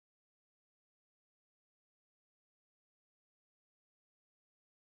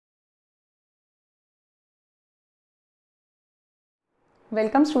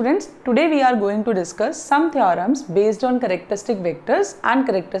Welcome students. Today we are going to discuss some theorems based on characteristic vectors and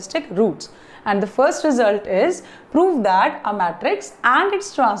characteristic roots. And the first result is prove that a matrix and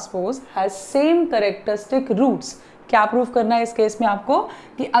its transpose has same characteristic roots. क्या prove करना है इस case में आपको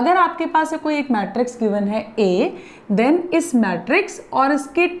कि अगर आपके पास कोई एक मैट्रिक्स गिवन है A, देन इस मैट्रिक्स और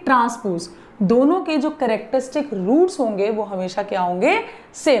इसके ट्रांसपोज दोनों के जो कैरेक्टरिस्टिक रूट्स होंगे वो हमेशा क्या होंगे,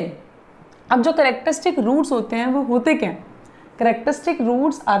 सेम। अब जो कैरेक्टरिस्टिक रूट्स होते हैं वो होते क्या हैं? Characteristic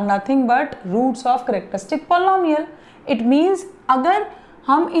roots are nothing but roots of characteristic polynomial. It means अगर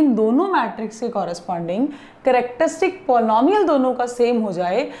हम इन दोनों मैट्रिक्स के कॉरेस्पॉन्डिंग कैरेक्टरिस्टिक पॉलिनोमियल दोनों का सेम हो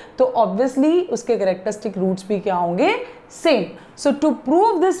जाए तो ऑब्वियसली उसके कैरेक्टरिस्टिक रूट्स भी क्या होंगे, same. So to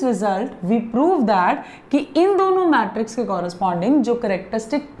prove this result we prove that कि इन दोनों मैट्रिक्स के कॉरेस्पॉन्डिंग जो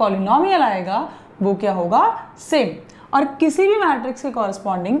कैरेक्टरिस्टिक पॉलिनोमियल आएगा वो क्या होगा, सेम। और किसी भी मैट्रिक्स के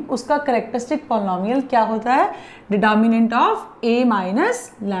कॉरेस्पॉन्डिंग उसका कैरेक्टरिस्टिक पॉलिनोमियल क्या होता है, determinant of a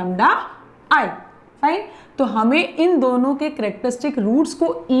minus lambda I. Fine. तो हमें इन दोनों के कैरेक्टरिस्टिक रूट्स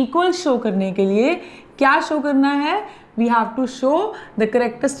को इक्वल शो करने के लिए क्या शो करना है, we have to show the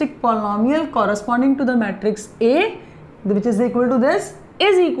characteristic polynomial corresponding to the matrix a which is equal to this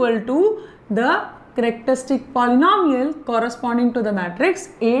is equal to the characteristic polynomial corresponding to the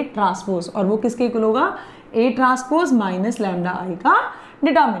matrix A transpose, और वो किसके equal होगा, A transpose minus lambda I का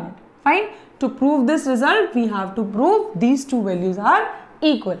determinant. Fine. To prove this result, we have to prove these two values are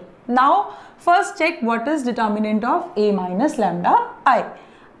equal. Now, first check what is determinant of A minus lambda I.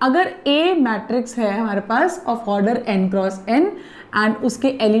 अगर A matrix है हमारे पास of order n cross n and उसके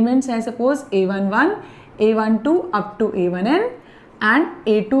elements हैं suppose A11, A12 up to A1n and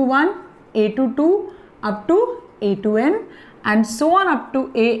A21, A22 up to A2n and so on up to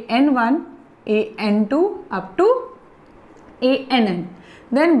AN1, AN2 up to ANN.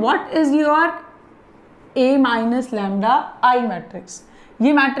 Then what is your A minus lambda I matrix?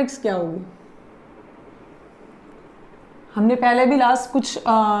 ये matrix क्या होगी? हमने पहले भी last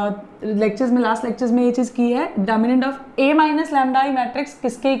lectures में ये चीज़ की है। Determinant of A minus lambda I matrix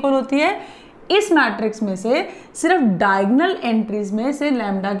किसके इक्वल होती है, इस मैट्रिक्स में से सिर्फ डायगोनल एंट्रीज में से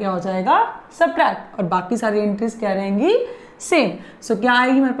लैम्डा क्या हो जाएगा, सबट्रैक्ट, और बाकी सारी एंट्रीज क्या रहेंगी, सेम। सो क्या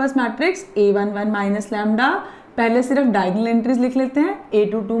आएगी हमारे पास मैट्रिक्स A11 माइनस लैम्डा, पहले सिर्फ डायगोनल एंट्रीज लिख लेते हैं,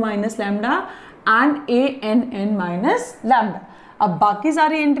 A22 minus lambda and ANN minus lambda. अब बाकी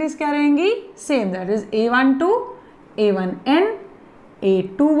सारी एंट्रीज क्या रहेंगी, same, that is A12, A1n,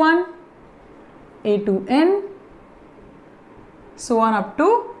 A21, A2n, so on up to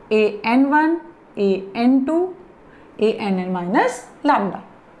AN1, AN2, ANN minus lambda.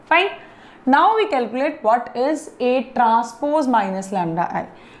 Fine. Now we calculate what is A transpose minus lambda I.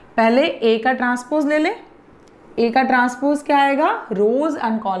 पहले A का transpose ले ले। A का transpose क्या आएगा, रोज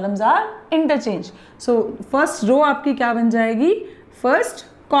and columns are interchange. So first row आपकी क्या बन जाएगी, first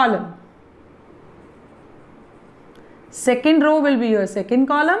column, second row will be your second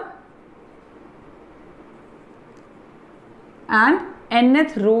column and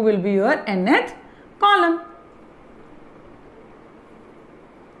nth row will be your nth column.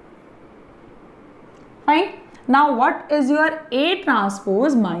 Fine. Now what is your A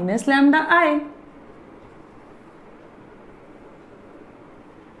transpose minus lambda I?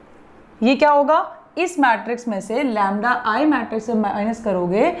 ये क्या होगा, इस matrix में से लैम्डा आई मैट्रिक्स से माइनस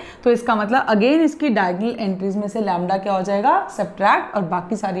करोगे तो इसका मतलब अगेन इसकी डायगोनल एंट्रीज में से लैम्डा क्या हो जाएगा, सबट्रैक्ट, और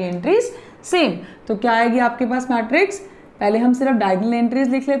बाकी सारी एंट्रीज सेम। तो क्या आएगी आपके पास मैट्रिक्स, पहले हम सिर्फ डायगोनल एंट्रीज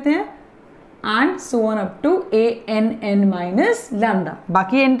लिख लेते हैं and so on up to ANN minus lambda,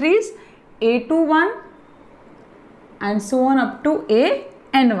 बाकी entries A21 and so on up to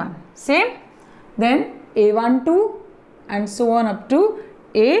AN1 same, then A12 and so on up to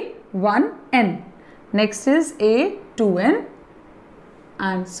A1n. Next is A2n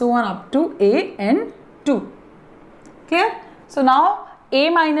and so on up to AN2. Clear? So now A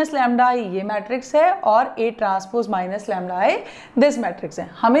minus lambda I ये matrix है और A transpose minus lambda I this matrix है।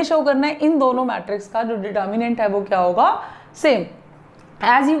 हमें show करना है इन दोनों matrix का जो डिटर्मिनेंट है वो क्या होगा, same.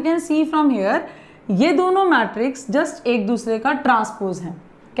 As you can see from here ये दोनों मैट्रिक्स जस्ट एक दूसरे का ट्रांसपोज है।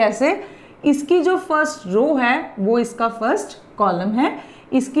 कैसे, इसकी जो फर्स्ट रो है वो इसका फर्स्ट कॉलम है,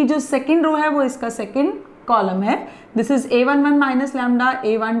 इसकी जो सेकंड रो है वो इसका सेकंड कॉलम है। This is A11 minus lambda,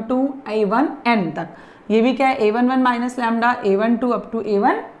 A12, A1n तक, ये भी क्या है, A11 minus lambda, A12 up to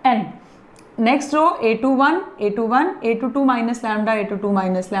A1n। Next row A21, A21, A22 minus lambda, A22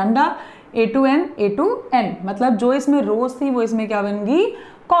 minus lambda, A2n, A2n, मतलब जो इसमें रोज थी वो इसमें क्या बन गई,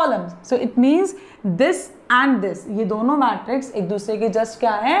 columns. So it means this and this, ये दोनों मैट्रिक्स एक दूसरे के जस्ट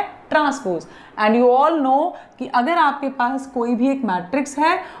क्या है, transpose. And you all know कि अगर आपके पास कोई भी एक मैट्रिक्स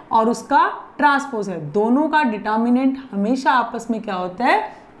है और उसका ट्रांसपोज है, दोनों का डिटर्मिनेंट हमेशा आपस में क्या होता है,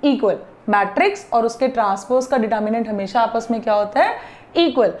 इक्वल. मैट्रिक्स और उसके ट्रांसपोज का डिटर्मिनेंट हमेशा आपस में क्या होता है,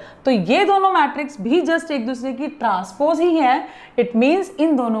 इक्वल. तो ये दोनों मैट्रिक्स भी जस्ट एक दूसरे की ट्रांसपोज ही है. इट मीन्स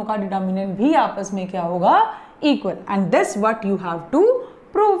इन दोनों का डिटर्मिनेंट भी आपस में क्या होगा, equal. And this what you have to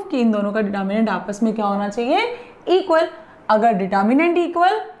prove कि इन दोनों का डिटर्मिनेंट आपस में क्या होना चाहिए, इक्वल. अगर डिटर्मिनेंट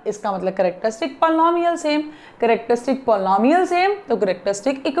इक्वल, इसका मतलब characteristic polynomial same. Characteristic polynomial same तो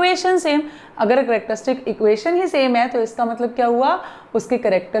कैरेक्टरिस्टिक इक्वेशन सेम. अगर कैरेक्टरिस्टिक इक्वेशन ही सेम है तो इसका मतलब क्या हुआ, उसके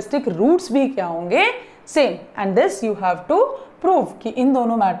कैरेक्टरिस्टिक रूट्स भी क्या होंगे, same. And this you have to prove कि इन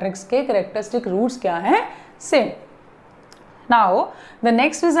दोनों मैट्रिक्स के कैरेक्टरिस्टिक रूट्स क्या हैं, same. Now the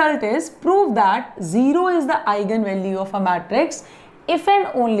next result is prove that 0 is the eigenvalue of a matrix if and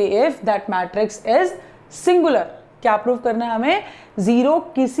only if that matrix is singular. क्या prove करना है हमें, 0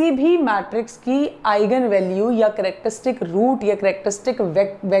 किसी भी मैट्रिक्स की आइगन वैल्यू या करेक्टरिस्टिक रूट या करेक्टरिस्टिक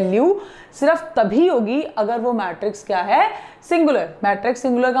वैल्यू सिर्फ तभी होगी अगर वो मैट्रिक्स क्या है, सिंगुलर. मैट्रिक्स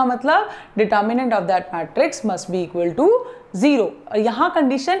सिंगुलर का मतलब determinant of that matrix must be equal to 0. और यहाँ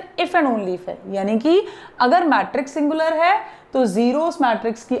condition if and only if है, यानी कि अगर मैट्रिक्स सिंगुलर है तो 0 उस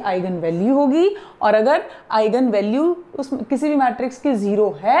मैट्रिक्स की आइगन वैल्यू होगी, और अगर आइगन वैल्यू उस किसी भी मैट्रिक्स की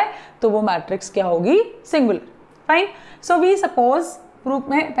 0 है तो वो मैट्रिक्स क्या होगी, singular. Fine. So we suppose proof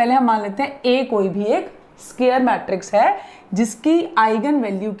में पहले हम मान लेते हैं ए कोई भी एक स्क्वायर मैट्रिक्स है जिसकी आइगन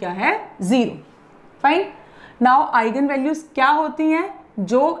वैल्यू क्या है, 0. फाइन. नाउ आइगन वैल्यूज क्या होती हैं,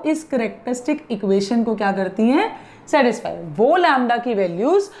 जो इस करेक्टरिस्टिक इक्वेशन को क्या करती हैं, सेटिस्फाई. वो लैम्डा की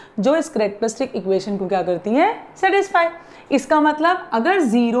वैल्यूज जो इस करेक्टरिस्टिक इक्वेशन को क्या करती हैं, सेटिस्फाई. इसका मतलब अगर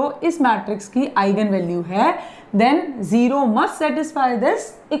 0 इस मैट्रिक्स की आइगन वैल्यू है then 0 must satisfy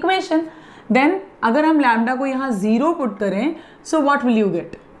this equation. Then अगर हम लैम्डा को यहाँ 0 पुट करें, so what will you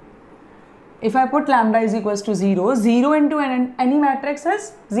get, if I put lambda is equals to 0, 0 into any matrix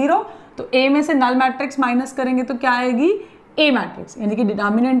is 0. तो ए में से नल मैट्रिक्स माइनस करेंगे तो क्या आएगी, ए मैट्रिक्स, यानी कि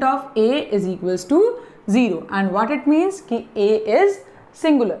determinant of A is equals to 0. And what it means कि ए इज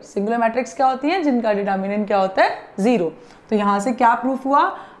सिंगुलर. सिंगुलर मैट्रिक्स क्या होती हैं, जिनका डिटर्मिनेंट क्या होता है, 0. तो यहाँ से क्या प्रूफ हुआ,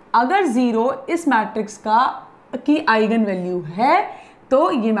 अगर 0 इस मैट्रिक्स का की आइगन वैल्यू है तो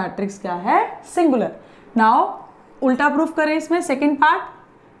ये मैट्रिक्स क्या है, सिंगुलर. नाउ उल्टा प्रूफ करें इसमें सेकेंड पार्ट,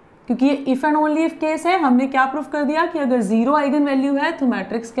 क्योंकि ये if and only if case है. हमने क्या प्रूफ कर दिया कि अगर 0 आइगन वैल्यू है तो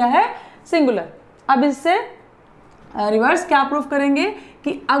मैट्रिक्स क्या है, सिंगुलर. अब इससे रिवर्स क्या प्रूफ करेंगे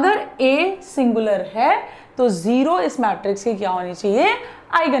कि अगर ए सिंगुलर है तो 0 इस मैट्रिक्स की क्या होनी चाहिए,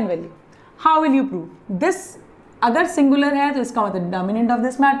 eigen value. How will you prove this, अगर सिंगुलर है तो इसका मतलब determinant of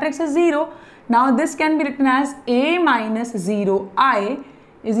this matrix is 0. Now this can be written as a minus 0i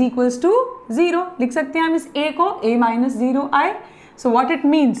is equals to 0. लिख सकते हैं हम इस a को a minus 0i. So what it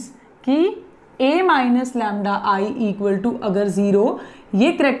means कि a minus lambda i equal to अगर 0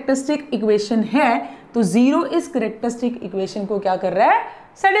 ये characteristic equation है तो 0 इस करेक्टरिस्टिक इक्वेशन को क्या कर रहा है,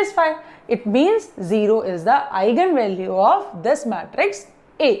 satisfy. It means 0 is the eigenvalue of this matrix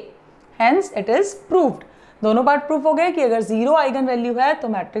A. Hence it is proved. दोनों पार्ट प्रूफ हो गए कि अगर 0 आइगन वैल्यू है तो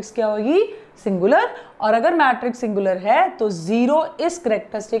मैट्रिक्स क्या होगी, सिंगुलर. और अगर मैट्रिक्स सिंगुलर है तो 0 इस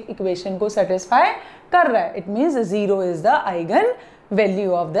करेक्टरिस्टिक इक्वेशन को सेटिस्फाई कर रहा है. It means 0 is the eigen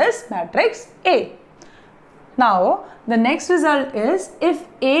value of this matrix A. Now the next result is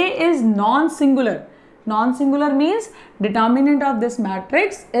if A is non singular. Non singular means determinant of this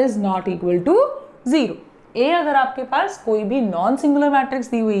matrix is not equal to 0. A अगर आपके पास कोई भी non singular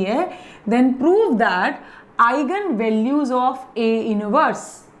matrix दी हुई है then prove that eigen values of A inverse,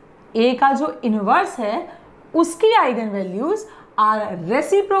 ए का जो inverse है उसकी eigen values are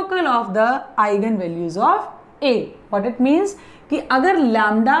reciprocal of the eigen values of A. What it means कि अगर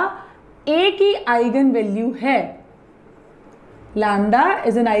लैम्डा ए की आइगन वैल्यू है, lambda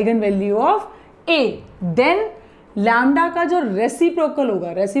is an eigen value of A, then lambda का जो रेसिप्रोकल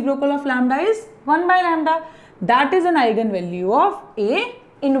होगा, reciprocal of lambda is 1 by lambda, that is an eigenvalue of A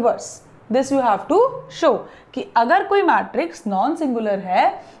inverse. This you have to show कि अगर कोई matrix non singular है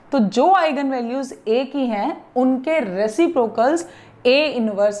तो जो eigen values A की हैं उनके रेसिप्रोकल्स A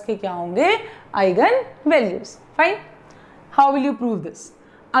इनवर्स के क्या होंगे, eigen values. Fine. How will you prove this,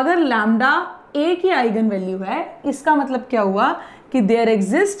 अगर लैम्डा A की आइगन वैल्यू है इसका मतलब क्या हुआ कि there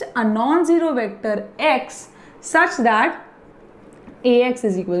exist a non zero vector x such that ax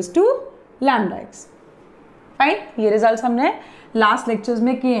is equals to lambda x. Fine. ये रिजल्ट्स हमने लास्ट लेक्चर्स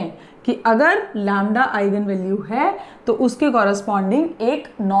में किए हैं कि अगर लैम्डा आइगन वैल्यू है तो उसके कॉरस्पॉन्डिंग एक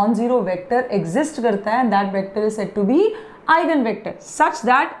नॉन जीरो वेक्टर एग्जिस्ट करता है, that vector is said to be eigen vector such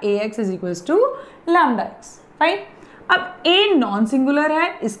that ax is equals to lambda x. Fine. अब a नॉन सिंगुलर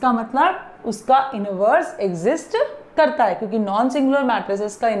है, इसका मतलब उसका इनवर्स एग्जिस्ट करता है, क्योंकि नॉन सिंगुलर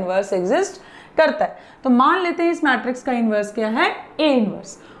मैट्रिसेस का इनवर्स एग्जिस्ट करता है. तो मान लेते हैं इस मैट्रिक्स का इनवर्स क्या है, a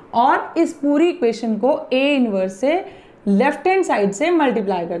इनवर्स, और इस पूरी इक्वेशन को a इनवर्स से लेफ्ट हैंड साइड से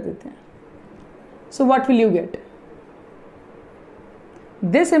मल्टीप्लाई कर देते हैं. So what will you get?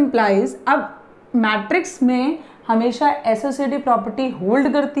 This implies, अब मैट्रिक्स में हमेशा एसोसिएटिव प्रॉपर्टी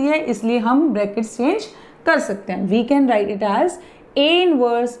होल्ड करती है, इसलिए हम ब्रैकेट्स चेंज कर सकते हैं. We can write it as a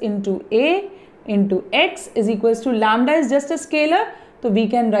inverse into a into x is equals to lambda is just a scalar, तो we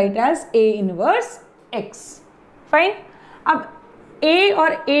can write as a inverse x. Fine. अब a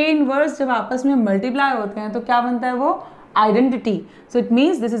और a इनवर्स जब आपस में multiply होते हैं तो क्या बनता है, वो identity. So it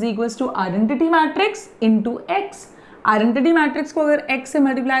means this is equals to identity matrix into x. Identity matrix को अगर x से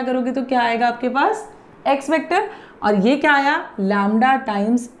मल्टीप्लाई करोगे तो क्या आएगा आपके पास, x वेक्टर, और ये क्या आया, lambda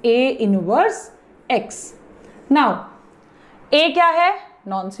times a inverse x. Now a क्या है,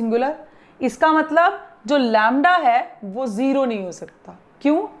 नॉन सिंगुलर, इसका मतलब जो लैम्डा है वो जीरो नहीं हो सकता.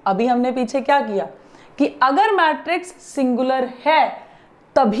 क्यों? अभी हमने पीछे क्या किया कि अगर मैट्रिक्स सिंगुलर है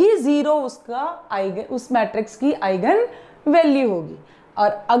तभी जीरो उसका आइगन, उस मैट्रिक्स की आइगन वैल्यू होगी,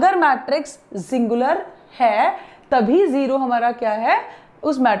 और अगर मैट्रिक्स सिंगुलर है तभी जीरो हमारा क्या है,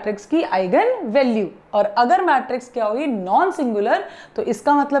 उस मैट्रिक्स की आइगन वैल्यू. और अगर मैट्रिक्स क्या हुई, नॉन सिंगुलर, तो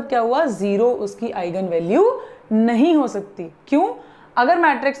इसका मतलब क्या हुआ, जीरो उसकी आइगन वैल्यू नहीं हो सकती. क्यों? अगर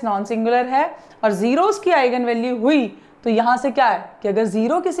मैट्रिक्स नॉन सिंगुलर है और जीरो उसकी आइगन वैल्यू हुई, तो यहां से क्या है कि अगर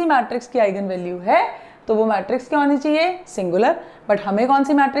जीरो किसी मैट्रिक्स की आइगन वैल्यू है तो वो मैट्रिक्स क्या होनी चाहिए, सिंगुलर. बट हमें कौन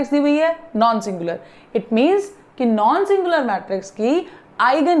सी मैट्रिक्स दी हुई है, नॉन सिंगुलर. इट मीन्स कि नॉन सिंगुलर मैट्रिक्स की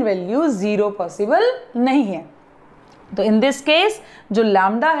आइगन वैल्यू जीरो पॉसिबल नहीं है. तो इन दिस केस जो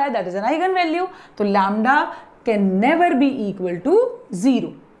लैम्डा है that is an eigen value, तो lambda can never be equal to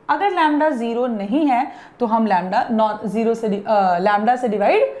zero. अगर लैम्डा जीरो नहीं है तो हम लैम्डा नॉन जीरो से लैम्डा से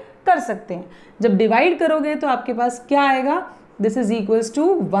डिवाइड कर सकते हैं. जब डिवाइड करोगे तो आपके पास क्या आएगा, this is equals to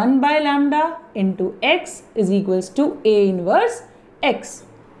 1 by lambda into x is equals to a inverse x.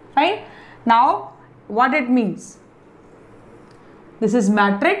 Fine. Now what it means, this is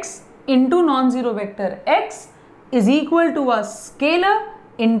matrix into non zero vector x is equal to a scalar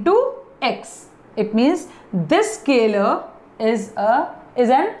into x. It means this scalar is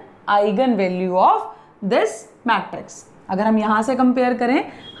an eigen value of this matrix. अगर हम यहाँ से compare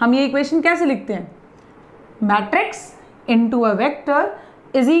करें, हम ये equation कैसे लिखते हैं, matrix into a vector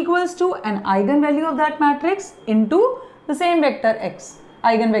is equals to an eigen value of that matrix into the same vector x,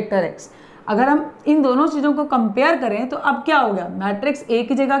 eigen vector x. अगर हम इन दोनों चीज़ों को कंपेयर करें तो अब क्या होगा, मैट्रिक्स A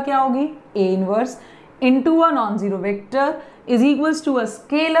की जगह क्या होगी, A inverse into a non-zero vector is equals to a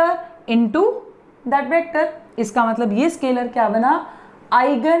scalar into that vector. इसका मतलब ये स्केलर क्या बना,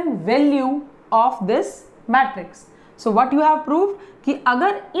 eigen value of this matrix. So what you have prove कि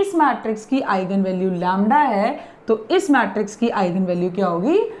अगर इस मैट्रिक्स की आइगन वैल्यू लैम्डा है तो इस मैट्रिक्स की आइगन वैल्यू क्या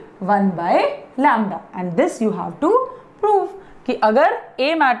होगी, 1 by lambda. And this you have to prove कि अगर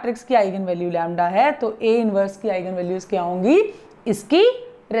A मैट्रिक्स की आइगन वैल्यू लैम्डा है तो A इनवर्स की आइगन वैल्यूज क्या होंगी, इसकी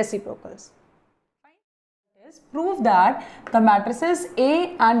reciprocals. Prove that the matrices A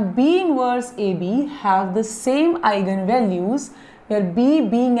and B inverse AB have the same eigenvalues, where B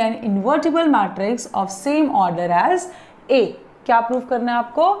being an invertible matrix of same order as A. क्या prove करना है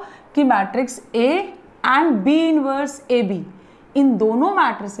आपको कि matrix A and B inverse AB, इन दोनों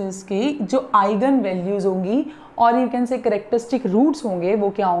matrices के जो eigen values होंगी और you can say characteristic roots होंगे वो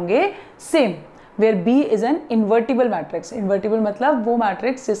क्या होंगे, same. Where B is an invertible matrix. Invertible मतलब वो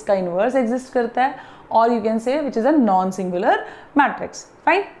मैट्रिक्स जिसका इनवर्स एग्जिस्ट करता है, और you can say which is a non singular matrix.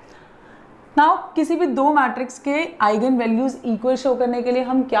 Fine. Now किसी भी दो मैट्रिक्स के आइगन वैल्यूज इक्वल शो करने के लिए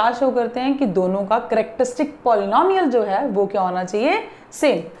हम क्या शो करते हैं कि दोनों का करेक्टरिस्टिक पॉलिनोमियल जो है वो क्या होना चाहिए,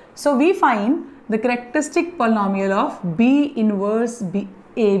 same. So we find the characteristic polynomial of B inverse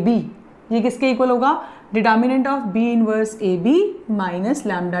AB. ये किसके इक्वल होगा, determinant of B inverse AB minus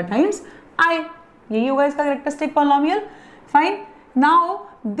lambda times I. यही होगा इसका characteristic polynomial. Fine. Now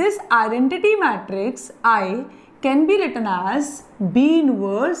this identity matrix I can be written as B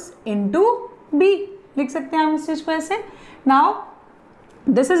inverse into B. लिख सकते हैं हम इस चीज को ऐसे. Now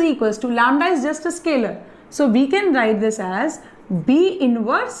this is equals to lambda is just a scalar, so we can write this as B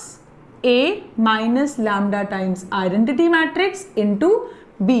inverse A minus lambda times identity matrix into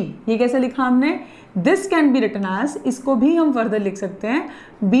B. ये कैसे लिखा हमने, this can be written as, इसको भी हम further लिख सकते हैं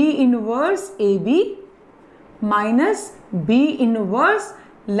B inverse AB minus B inverse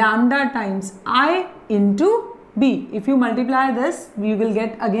lambda times I into B. If you multiply this, we will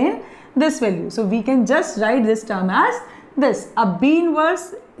get again this value. So we can just write this term as this. अब B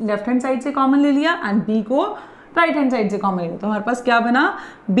inverse left hand side से common ले लिया and B को right hand side से common ले लिया, तो हमारे पास क्या बना,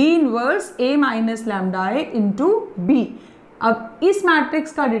 B inverse A minus lambda I into B. अब इस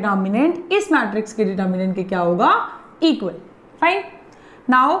मैट्रिक्स का डिटर्मिनेंट इस मैट्रिक्स के डिटर्मिनेंट के क्या होगा, इक्वल. फाइन.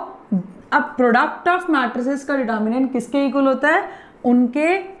 नाउ अब प्रोडक्ट ऑफ मैट्रिसेस का डिटर्मिनेंट किसके इक्वल होता है,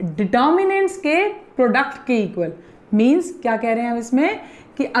 उनके डिटर्मिनेंट्स के प्रोडक्ट के इक्वल. मीन्स क्या कह रहे हैं हम इसमें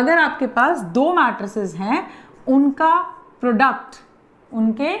कि अगर आपके पास दो मैट्रिसेस हैं, उनका प्रोडक्ट,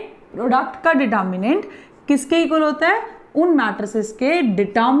 उनके प्रोडक्ट का डिटर्मिनेंट किसके इक्वल होता है, उन मैट्रिसेस के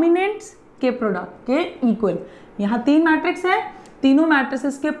डिटर्मिनेंट्स के प्रोडक्ट के इक्वल. यहाँ तीन मैट्रिक्स है, तीनों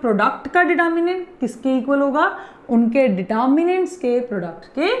मैट्रिसेस के प्रोडक्ट का डिटर्मिनेंट किसके इक्वल होगा, उनके डिटर्मिनेंट्स के प्रोडक्ट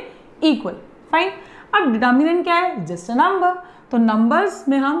के इक्वल. फाइन. अब डिटर्मिनेंट क्या है, जस्ट अ नंबर. तो नंबर्स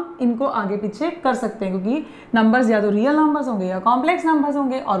में हम इनको आगे पीछे कर सकते हैं, क्योंकि नंबर्स या तो रियल नंबर्स होंगे या कॉम्प्लेक्स नंबर्स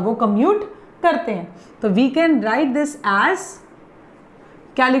होंगे और वो कम्यूट करते हैं. तो we can write this as,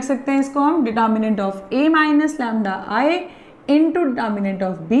 क्या लिख सकते हैं इसको हम, determinant of A minus lambda I into determinant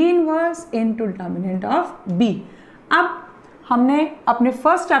of B inverse into determinant of B. अब हमने अपने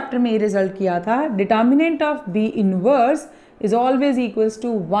फर्स्ट चैप्टर में ये रिजल्ट किया था, determinant of B inverse is always equals to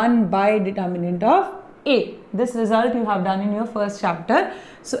 1 by determinant of A. This result you have done in your first chapter.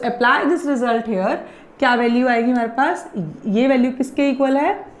 So apply this result here. क्या value आएगी हमारे पास, ये वैल्यू किसके equal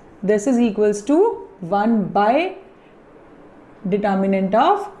है, this is equals to 1 by determinant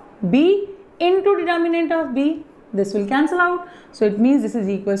of B into determinant of B. This will cancel out. So it means this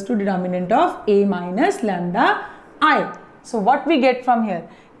is equals to determinant of A minus lambda I. So what we get from here,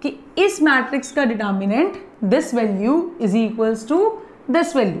 कि इस matrix का determinant this value is equals to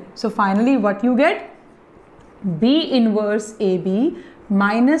this value. So finally what you get, B inverse AB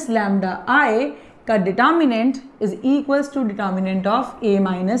minus lambda I का determinant is equals to determinant of A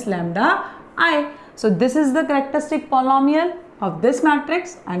minus lambda I. So this is the characteristic polynomial of this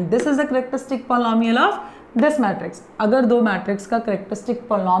matrix and this is the characteristic polynomial of this matrix. अगर दो matrix का characteristic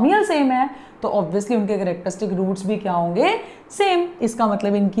polynomial same है तो obviously उनके characteristic roots भी क्या होंगे, same. इसका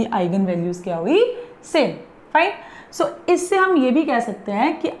मतलब इनकी आइगन वैल्यूज क्या हुई, सेम. फाइन. सो इससे हम ये भी कह सकते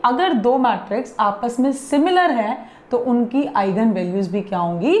हैं कि अगर दो मैट्रिक्स आपस में सिमिलर है तो उनकी आइगन वैल्यूज भी क्या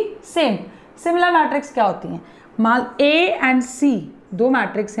होंगी, सेम. सिमिलर मैट्रिक्स क्या होती हैं, मान A एंड C दो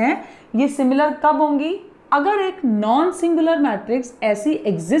मैट्रिक्स हैं, ये सिमिलर कब होंगी, अगर एक नॉन सिंगुलर मैट्रिक्स ऐसी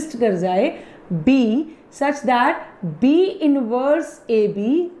एग्जिस्ट कर जाए B such that B inverse AB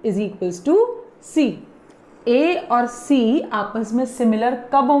is equals to C. A और C आपस में सिमिलर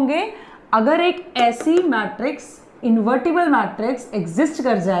कब होंगे, अगर एक ऐसी मैट्रिक्स, इन्वर्टिबल मैट्रिक्स एग्जिस्ट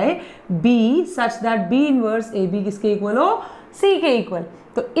कर जाए B such that B inverse AB किसके इक्वल हो, C के इक्वल.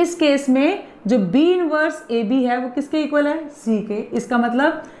 तो इस केस में जो B इनवर्स AB है वो किसके इक्वल है, C के. इसका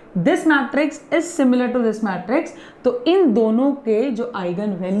मतलब this matrix is similar to this matrix, तो इन दोनों के जो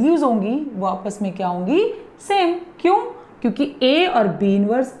आइगन वैल्यूज होंगी वो आपस में क्या होंगी, सेम. क्यों, क्योंकि A और B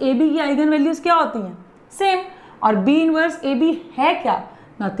इनवर्स AB की आइगन वैल्यूज क्या होती हैं, सेम. और B इनवर्स AB है क्या,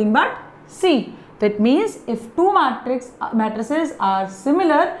 nothing but C. That means if two matrices are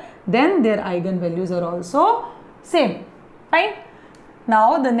similar then there eigen values are also same. Fine.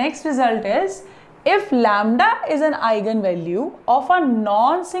 Now the next result is, if lambda is an eigenvalue of a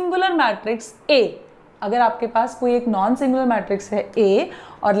non-singular matrix A, अगर आपके पास कोई एक non singular matrix है A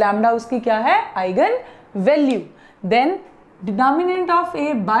और lambda उसकी क्या है, eigen value, then determinant of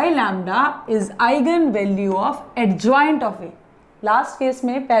A by lambda is eigen value of adjoint of A. Last case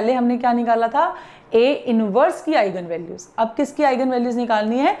में पहले हमने क्या निकाला था, A इनवर्स की आइगन वैल्यूज. अब किसकी आइगन वैल्यूज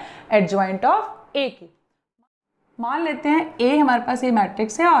निकालनी है, एडजॉइंट ऑफ A की. मान लेते हैं A हमारे पास ये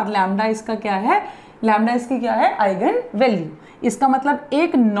मैट्रिक्स है और लैम्डा इसका क्या है, लैम्डा इसकी क्या है, आइगन वैल्यू. इसका मतलब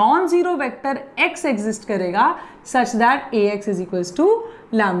एक non zero vector x exist करेगा such that Ax is equals to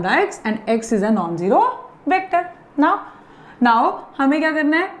lambda x and x is a non zero vector. Now हमें क्या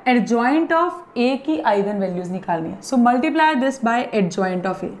करना है, एडजॉइंट ऑफ A की आइगन वैल्यूज निकालनी है. So multiply this by adjoint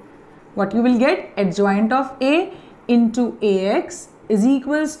of A. What you will get, adjoint of A into Ax is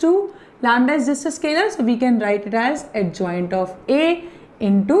equals to, lambda is just a scalar, so we can write it as adjoint of A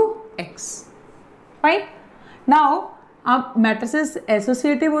into X. Fine. Now अब matrices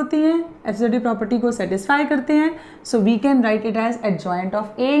associative होती हैं, associative property को satisfy करते हैं, so we can write it as adjoint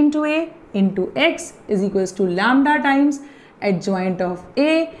of A into X is equals to lambda times adjoint of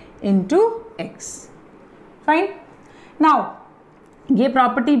A into X. Fine. Now ये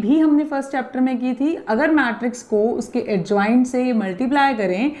property भी हमने first chapter में की थी. अगर मैट्रिक्स को उसके एडजॉइंट से मल्टीप्लाई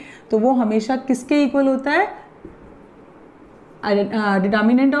करें तो वो हमेशा किसके इक्वल होता है,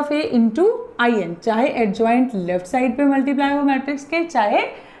 determinant of A into I N. चाहे एडजॉइंट लेफ्ट साइड पे मल्टीप्लाई हो मैट्रिक्स के, चाहे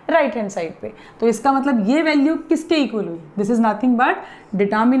राइट हैंड साइड पे। तो इसका मतलब ये वैल्यू किसके इक्वल हुई? This is nothing but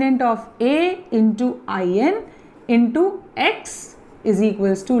determinant of A into I N into x is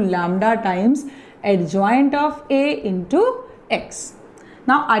equals to lambda times adjoint of A into x.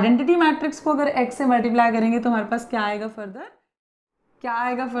 Now identity matrix को अगर x से मल्टीप्लाई करेंगे तो हमारे पास क्या आएगा फर्दर? क्या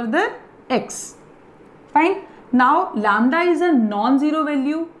आएगा further? x। Fine. Now lambda is a non zero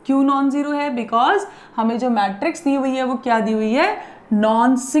value. क्यों नॉन जीरो है? बिकॉज हमें जो मैट्रिक्स दी हुई है वो क्या दी हुई है?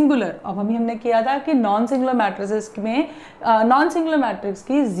 Non singular. अब हमने किया था कि नॉन सिंगुलर मैट्रिक्स में नॉन सिंगुलर मैट्रिक्स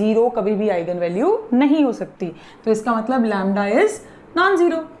की जीरो कभी भी आइगन वैल्यू नहीं हो सकती। तो इसका मतलब लैम्डा इज नॉन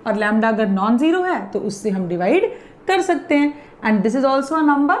जीरो, और लैम्डा अगर नॉन जीरो है तो उससे हम डिवाइड कर सकते हैं। And this is also a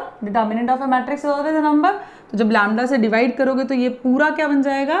number, determinant of a matrix is always a number. तो जब लैम्डा से डिवाइड करोगे तो ये पूरा क्या बन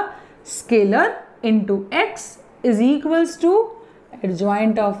जाएगा? Scalar into x is equals to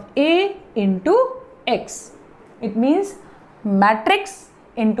adjoint of A into x. It means matrix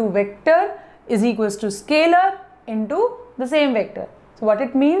into vector is equals to scalar into the same vector. So what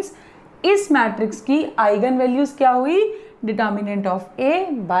it means, इस मैट्रिक्स की आइगन वैल्यूज क्या हुई? Determinant of A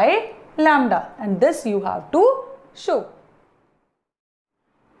by lambda, and this you have to show.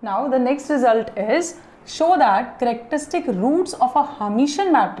 Now the next result is show that characteristic roots of a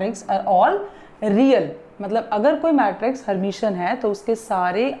Hermitian matrix are all real. मतलब अगर कोई matrix Hermitian है तो उसके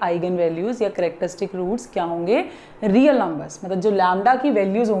सारे eigen values या characteristic roots क्या होंगे? Real numbers. मतलब जो लैम्डा की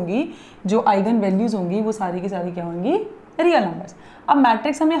वैल्यूज होंगी, जो आइगन वैल्यूज होंगी, वो सारी की सारी क्या होंगी? Real numbers. अब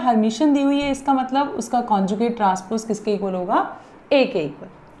मैट्रिक्स हमें हर्मिशन दी हुई है, इसका मतलब उसका कॉन्जुगेट ट्रांसपोज किसके इक्वल होगा? ए के इक्वल।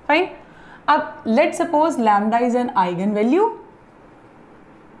 फाइन। अब let suppose lambda is an eigen value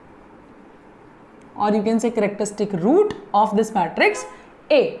और you can say characteristic root of this matrix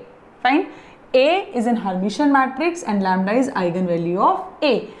A. Fine. A is an Hermitian matrix and lambda is eigenvalue of A.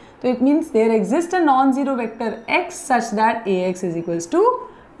 So it means there exists a non-zero vector x such that Ax is equals to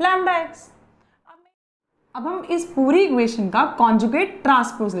lambda x. अब हम इस पूरी equation का conjugate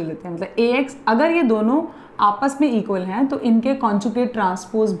transpose ले लेते हैं। मतलब Ax अगर ये दोनों आपस में इक्वल हैं तो इनके कॉन्जुगेट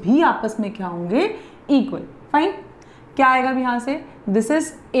ट्रांसपोज भी आपस में क्या होंगे? इक्वल। फाइन। क्या आएगा अब यहाँ से? This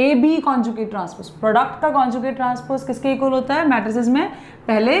is A B conjugate transpose. Product का कॉन्जुगेट ट्रांसपोज किसके इक्वल होता है मैट्रिसेस में?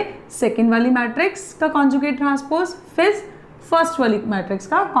 पहले सेकेंड वाली मैट्रिक्स का कॉन्जुगेट ट्रांसपोज, फिर फर्स्ट वाली मैट्रिक्स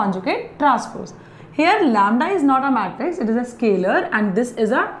का conjugate transpose. Here lambda is not a matrix, it is a scalar and this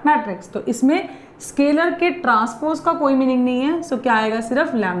is a matrix. तो इसमें स्केलर के ट्रांसपोज का कोई मीनिंग नहीं है। सो क्या आएगा?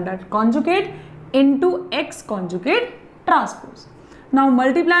 सिर्फ lambda conjugate into x conjugate transpose. Now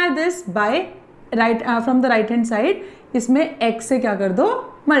multiply this by right from the right hand side. इसमें x से क्या कर दो?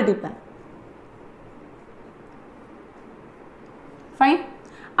 मल्टीप्लाई। फाइन।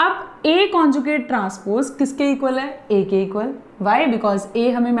 अब a कॉन्जुगेट ट्रांसपोज किसके इक्वल है? a के इक्वल। वाई? बिकॉज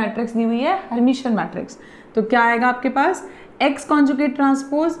a हमें मैट्रिक्स दी हुई है हर्मिशियन मैट्रिक्स। तो क्या आएगा आपके पास? x conjugate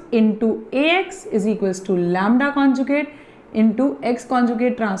transpose into A x is equals to lambda conjugate into x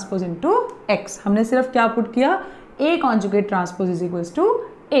conjugate transpose into x. हमने सिर्फ क्या पुट किया? a conjugate transpose is equals to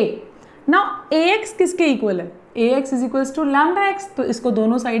a। Now ax किसके इक्वल है? ax is equals to lambda x। तो इसको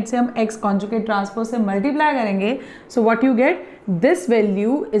दोनों side से हम x कॉन्जुगेट ट्रांसपोज से मल्टीप्लाई करेंगे। So what you get? This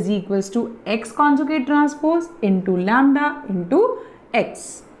value is equals to x conjugate transpose into lambda into x।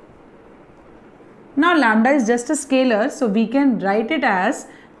 Now lambda is just a scalar, so we can write it as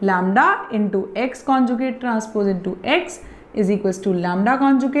lambda into x conjugate transpose into x is equals to lambda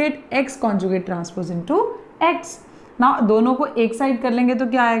conjugate x conjugate transpose into x। ना दोनों को एक side कर लेंगे तो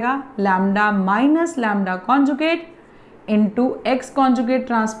क्या आएगा? Lambda minus lambda conjugate into x conjugate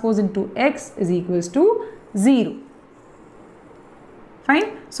transpose into x is equals to 0।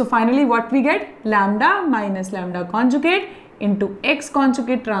 Fine. So finally what we get? Lambda minus lambda conjugate into x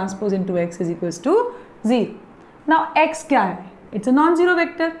conjugate transpose into x is equals to 0। Now x क्या है? It's a non zero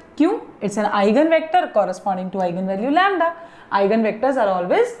vector. क्यों? It's an eigen vector corresponding to eigen value lambda. Eigen vectors are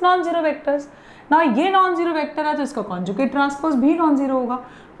always non zero vectors. ना ये non zero vector है तो इसका conjugate transpose भी non zero होगा।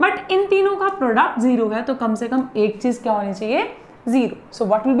 बट इन तीनों का प्रोडक्ट जीरो है तो कम से कम एक चीज क्या होनी चाहिए? Zero. So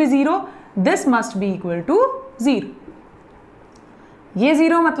what will be zero? This must be equal to 0। ये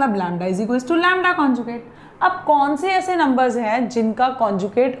जीरो मतलब lambda is equal to lambda conjugate. अब कौन से ऐसे नंबर्स हैं जिनका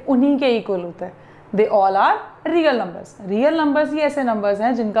कॉन्जुगेट उन्हीं के इक्वल होता है? They all are real numbers. Real numbers ही ऐसे नंबर्स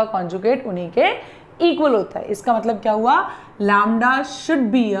हैं जिनका कॉन्जुगेट उन्हीं के इक्वल होता है। इसका मतलब क्या हुआ? Lambda should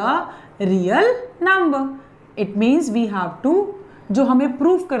be a real number. It means we have to, जो हमें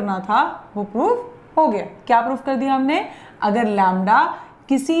प्रूफ करना था वो प्रूफ हो गया। क्या प्रूफ कर दिया हमने? अगर लैम्डा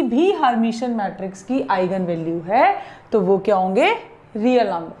किसी भी हर्मिशियन मैट्रिक्स की आइगन वैल्यू है तो वो क्या होंगे? Real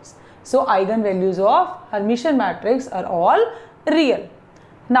numbers. So eigen values of Hermitian matrix are all real.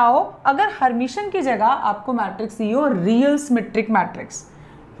 Now अगर हर्मिशियन की जगह आपको मैट्रिक्स दी हो real symmetric matrix,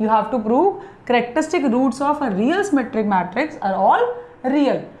 You have to prove characteristic roots of a real symmetric matrix are all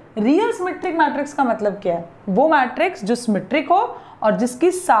real. Real symmetric matrix का मतलब क्या है? वो मैट्रिक्स जो सिमेट्रिक हो और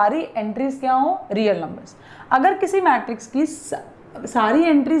जिसकी सारी एंट्रीज क्या हो? Real numbers. अगर किसी मैट्रिक्स की सारी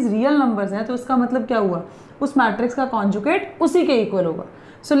एंट्रीज रियल नंबर्स हैं तो उसका मतलब क्या हुआ? उस मैट्रिक्स का कॉन्जुगेट उसी के इक्वल होगा.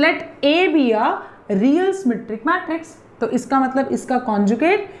 So let A be a real symmetric matrix. तो इसका मतलब इसका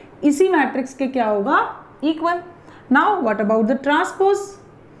कॉन्जुगेट इसी मैट्रिक्स के क्या होगा? Equal. Now what about the transpose?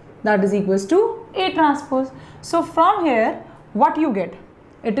 That is equals to A transpose. So from here what you get?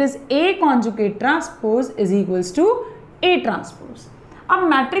 It is A conjugate transpose is equals to A transpose. अब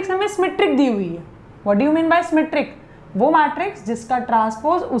matrix हमें symmetric दी हुई है. What do you mean by symmetric? वो matrix जिसका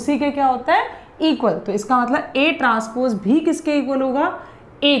transpose उसी के क्या होता है? इक्वल. तो इसका मतलब A ट्रांसपोज भी किसके इक्वल होगा?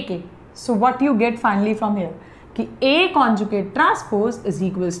 A के. So what you get finally from here? कि A conjugate transpose is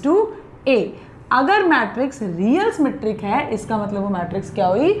equals to A. अगर मैट्रिक्स रियल सिमेट्रिक है इसका मतलब वो मैट्रिक्स क्या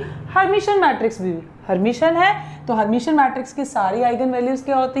हुई? हर्मिशन मैट्रिक्स भी हुई. हर्मिशन है तो हर्मिशन मैट्रिक्स की सारी आइगन वैल्यूज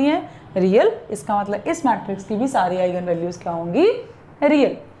क्या होती हैं? रियल. इसका मतलब इस मैट्रिक्स की भी सारी आइगन वैल्यूज क्या होंगी?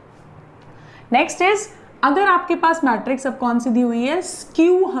 रियल. नेक्स्ट इज, अगर आपके पास मैट्रिक्स अब कौन सी दी हुई है?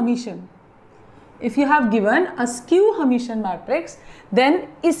 Skew Hermitian. If you have given a skew Hermitian matrix then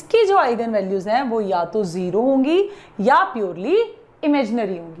इसकी जो आइगन वैल्यूज हैं वो या तो जीरो होंगी या प्योरली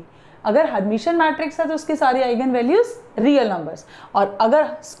इमेजिनरी होंगी. अगर हर्मिशन मैट्रिक्स है तो उसकी सारी आइगन वैल्यूज रियल नंबर्स, और अगर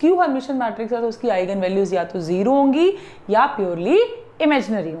स्क्यू हर्मिशन मैट्रिक्स है तो उसकी आइगन वैल्यूज या तो जीरो होंगी या प्योरली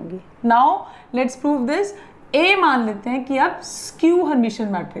इमेजिनरी होंगी. Now let's prove this. ए मान लेते हैं कि अब स्क्यू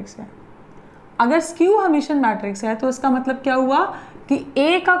हर्मिशन मैट्रिक्स है. अगर स्क्यू हर्मिशन मैट्रिक्स है तो इसका मतलब क्या हुआ? कि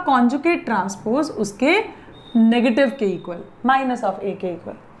ए का कॉन्जुगेट ट्रांसपोज उसके नेगेटिव के इक्वल, माइनस ऑफ ए के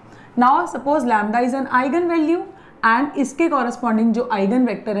equal. Now suppose lambda is an eigen value and इसके कॉरस्पॉन्डिंग जो आइगन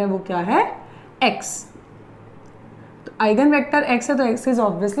वेक्टर है वो क्या है? x. तो आइगन वेक्टर x है तो x is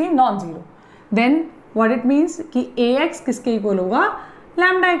obviously non zero. Then what it means कि ax किसके इक्वल होगा?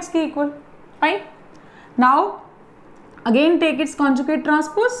 लैम्डा x के equal. Fine. Now again take its conjugate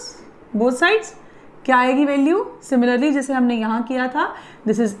transpose both sides. क्या आएगी वैल्यू? सिमिलरली जैसे हमने यहाँ किया था,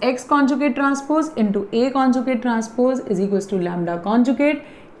 this is x conjugate transpose into a conjugate transpose is equals to lambda conjugate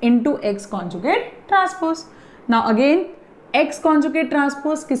into x conjugate transpose. Now again x conjugate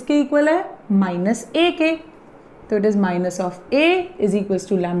transpose किसके equal है? Minus a के. तो it is minus of a is equals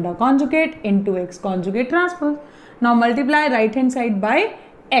to lambda conjugate into x conjugate transpose. Now multiply right hand side by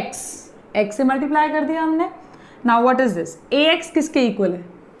x. x से multiply कर दिया हमने. Now what is this? ax किसके equal है?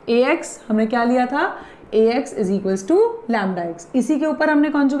 ax हमने क्या लिया था? ax is equals to lambda x. इसी के ऊपर हमने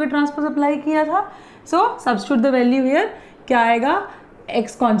कॉन्जुगेट ट्रांसपोज अप्लाई किया था. सो सब्स्टिट्यूट द वैल्यू हियर. क्या आएगा?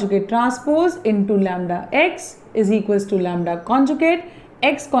 x conjugate transpose into lambda x is equals to lambda conjugate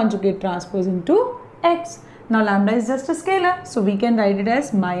x conjugate transpose into x. Now lambda is just a scalar, so we can write it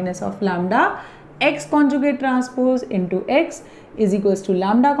as minus of lambda x conjugate transpose into x is equals to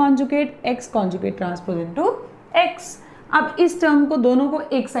lambda conjugate x conjugate transpose into x. अब इस term को दोनों को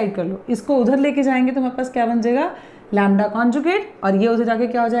एक side कर लो. इसको उधर लेके जाएंगे तो हमारे पास क्या बन जाएगा? लैम्डा कॉन्जुगेट, और ये उधर जाके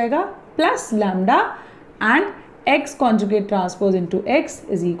क्या हो जाएगा? Plus lambda and x conjugate transpose into x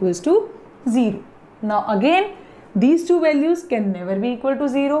is equals to 0. Now again these two values can never be equal to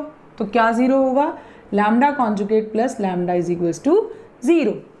 0. तो क्या 0 होगा? Lambda conjugate plus lambda is equals to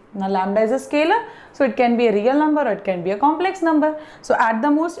 0. Now lambda is a scalar, so it can be a real number or it can be a complex number. So at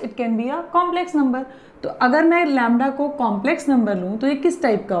the most it can be a complex number. तो अगर मैं lambda को complex number लूँ तो ये किस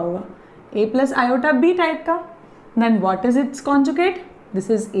type का होगा? a plus iota b type का. Then what is its conjugate?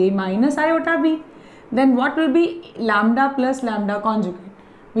 This is a minus iota b. Then what will be lambda plus lambda conjugate?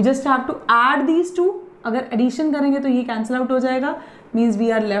 We just have to add these two. अगर addition करेंगे तो ये cancel out हो जाएगा. Means we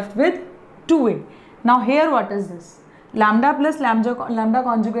are left with 2a. Now here what is this? Lambda plus lambda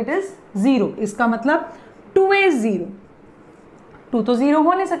conjugate is 0. इसका मतलब 2a is 0. 2 तो 0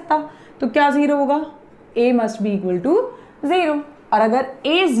 हो नहीं सकता. तो क्या 0 होगा? a must be equal to 0. और अगर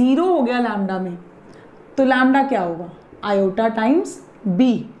a 0 हो गया lambda में तो lambda क्या होगा? iota times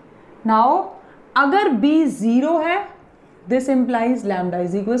b. Now अगर b 0 है this implies lambda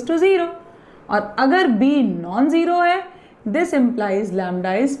is equals to 0, और अगर b नॉन जीरो है this implies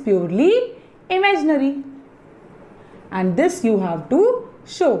lambda is purely imaginary. And this you have to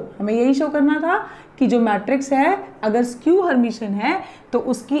show. हमें यही शो करना था कि जो मैट्रिक्स है अगर स्क्यू हर्मिशन है तो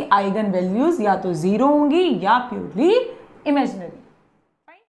उसकी आइगन वैल्यूज या तो 0 होंगी या purely imaginary.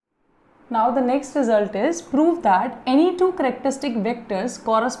 Now the next result is prove that any two characteristic vectors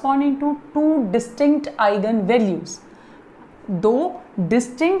corresponding to two distinct eigenvalues, दो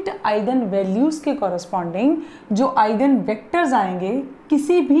distinct eigenvalues के corresponding जो eigenvectors आएंगे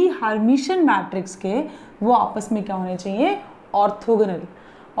किसी भी हर्मिशन मैट्रिक्स के वो आपस में क्या होने चाहिए? ऑर्थोगोनल.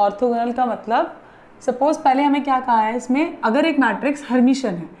 ऑर्थोगोनल का मतलब सपोज पहले हमें क्या कहा है इसमें, अगर एक मैट्रिक्स हर्मिशन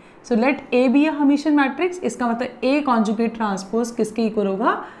है, so let A be a Hermitian matrix, इसका मतलब ए कॉन्जुगेट ट्रांसपोज किसके इक्वल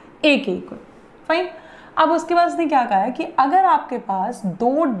होगा, ए के इक्वल। फाइन। अब उसके बाद उसने क्या कहा है कि अगर आपके पास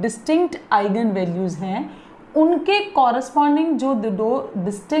दो डिस्टिंक्ट आइगन वैल्यूज हैं, उनके कॉरस्पॉन्डिंग जो दो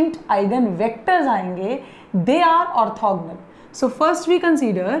डिस्टिंक्ट आइगन वेक्टर्स आएंगे, they are orthogonal. So first we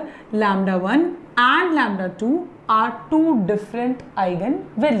consider λ1 and λ2 are to different eigen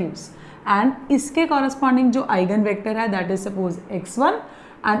values, and इसके कॉरस्पॉन्डिंग जो आइगन वेक्टर है that is suppose x1,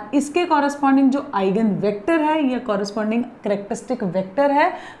 and इसके कॉरस्पॉन्डिंग जो आइगन वेक्टर है या कॉरस्पॉन्डिंग कैरेक्टरिस्टिक वेक्टर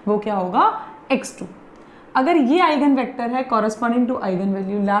है वो क्या होगा, x2। अगर ये आइगन वेक्टर है कॉरस्पॉन्डिंग टू आइगन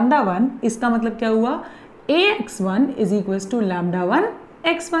वैल्यू λ1, इसका मतलब क्या हुआ, ax1 is equals to λ1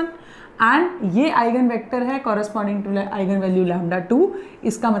 x1, and ये आइगन वेक्टर है कॉरस्पॉन्डिंग टू आइगन वैल्यू λ2,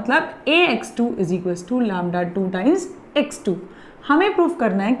 इसका मतलब ax2 is equals to λ2 times x2। हमें प्रूफ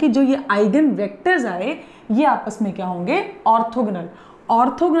करना है कि जो ये आइगन वेक्टर्स आए ये आपस में क्या होंगे, ऑर्थोगोनल।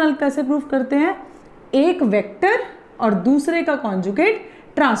 ऑर्थोगोनल कैसे प्रूफ करते हैं, एक वेक्टर और दूसरे का कॉन्जुगेट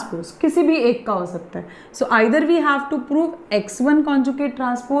ट्रांसपोज, किसी भी एक का हो सकता है। So either we have to prove x1 conjugate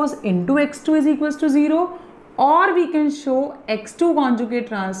transpose into x2 is equals to 0, और we can show x2 conjugate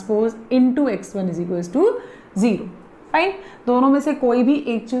transpose into x1 is equals to 0। Fine. दोनों में से कोई भी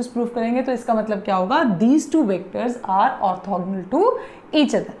एक चीज प्रूफ करेंगे तो इसका मतलब क्या होगा, these two vectors are orthogonal to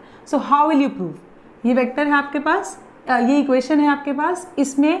each other. So how will you prove, ये वेक्टर है आपके पास, ये इक्वेशन है आपके पास,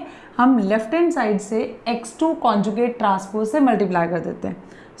 इसमें हम लेफ्ट हैंड साइड से x2 कॉन्जुगेट ट्रांसपोज से मल्टीप्लाई कर देते हैं।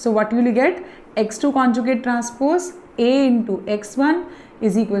 So what will you get, x2 conjugate transpose a into x1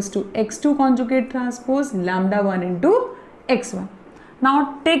 is equals to x2 conjugate transpose λ1 into x1। Now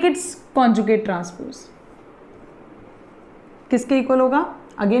take its conjugate transpose, किसके equal होगा,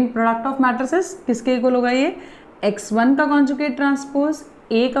 again product of matrices, किसके equal होगा ये, x1 का conjugate transpose,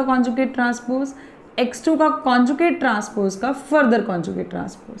 a का conjugate transpose, x2 का conjugate transpose का further conjugate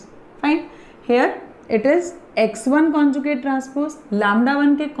transpose. Fine. Here it is x1 conjugate transpose,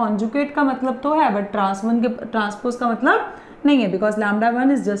 λ1 के कॉन्जुगेट का मतलब तो है बट ट्रांसपोज का मतलब नहीं है, because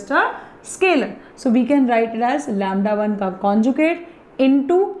λ1 is just a scalar. So we can write it as λ1 का कॉन्जुगेट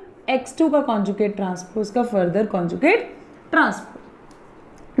इनटू x2 का कॉन्जुगेट ट्रांसपोज का further conjugate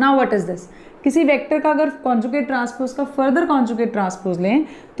transpose. Now what is this, किसी वेक्टर का अगर कॉन्जुगेट ट्रांसपोज का फर्दर कॉन्जुगेट ट्रांसपोज लें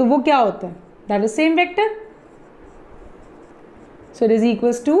तो वो क्या होता है, that is same vector. So it is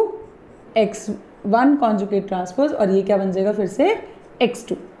equals to x1 conjugate transpose, और ये क्या बन जाएगा फिर से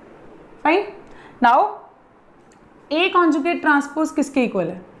x2। Fine. Now a conjugate transpose किसके इक्वल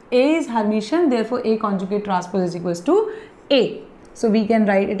है, a is Hermitian, therefore a conjugate transpose is equals to a। So we can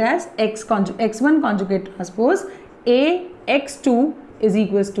write it as x1 conjugate transpose a x2 is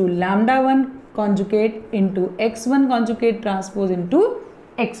equals to λ1 conjugate into x1 conjugate transpose into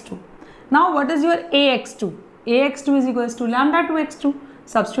x2. Now what is your ax2? ax2 is equals to λ2 x2.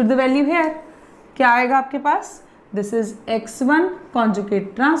 Substitute the value here. क्या आएगा आपके पास? This is x1 conjugate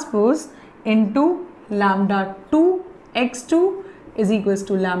transpose into λ2 x2 is equals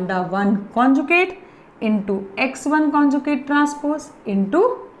to λ1 conjugate into x1 conjugate transpose into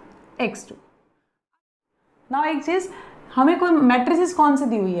x2. Now एक चीज, हमें कोई matrix कौन सी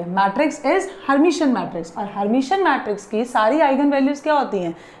दी हुई है, मैट्रिक्स इज हर्मिशियन मैट्रिक्स, और हर्मिशियन मैट्रिक्स की सारी आइगन वैल्यूज क्या होती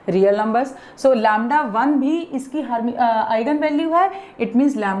हैं, रियल नंबर्स। सो λ1 भी इसकी आइगन वैल्यू है, it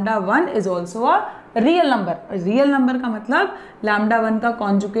means λ1 is also a real number. Real number का मतलब λ1 का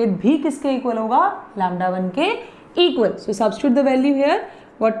कॉन्जुगेट भी किसके इक्वल होगा, λ1 के equal. So substitute the value here,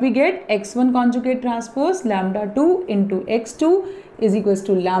 what we get, x1 conjugate transpose λ2 into x2 is equals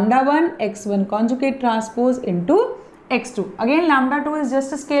to λ1 x1 conjugate transpose into x2. Again λ2 is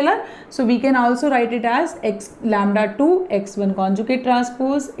just a scalar, so we can also write it as λ2 x1 conjugate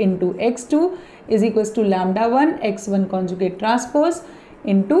transpose into x2 is equals to λ1 x1 conjugate transpose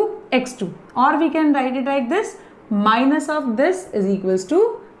into x2, or we can write it like this, minus of this is equals to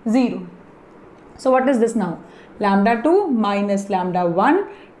 0. So what is this now, λ2 minus λ1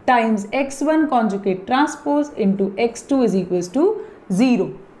 times x1 conjugate transpose into x2 is equals to 0.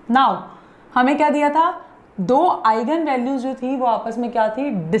 Now हमें क्या दिया था, दो eigen values जो थी वो आपस में क्या थी,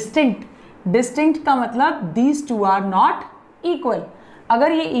 डिस्टिंक्ट। डिस्टिंक्ट का मतलब these two are not equal.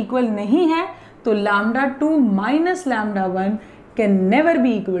 अगर ये इक्वल नहीं है तो λ2 minus λ1 can never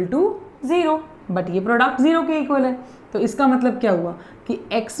be equal to 0, but ये प्रोडक्ट 0 के इक्वल है। तो इसका मतलब क्या हुआ कि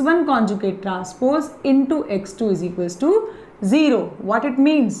x1 conjugate transpose into x2 is equals to 0। What it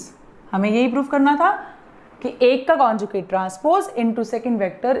means, हमें यही प्रूफ करना था कि एक का conjugate transpose into second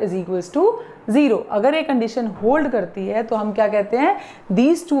vector is equals to 0। अगर ये कंडीशन होल्ड करती है तो हम क्या कहते हैं,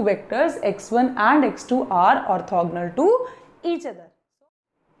 these two vectors x1 and x2 are orthogonal to each other.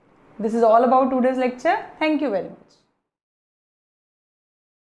 This is all about today's lecture. Thank you very much.